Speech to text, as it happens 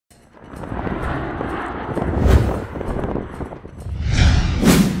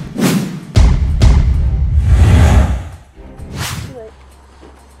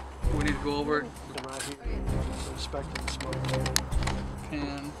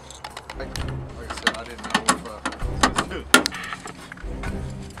Like I said, I didn't know if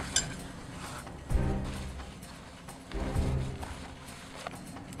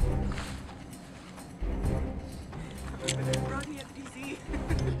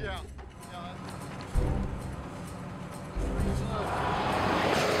yeah.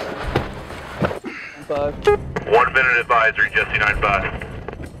 1 minute advisory, Jesse 95.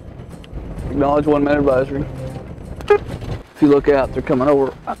 Acknowledge 1 minute advisory. If you look out, they're coming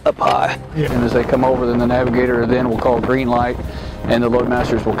over up high. Yeah. And as they come over, then the navigator then will call green light, and the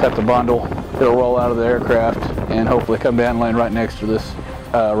loadmasters will cut the bundle. It'll roll out of the aircraft and hopefully come down and land right next to this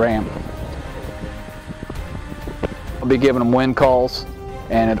ramp. I'll be giving them wind calls,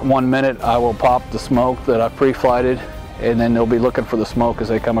 and at 1 minute I will pop the smoke that I've pre-flighted, and then they'll be looking for the smoke as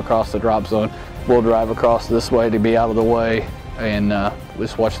they come across the drop zone. We'll drive across this way to be out of the way and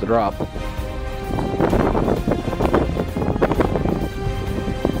just watch the drop.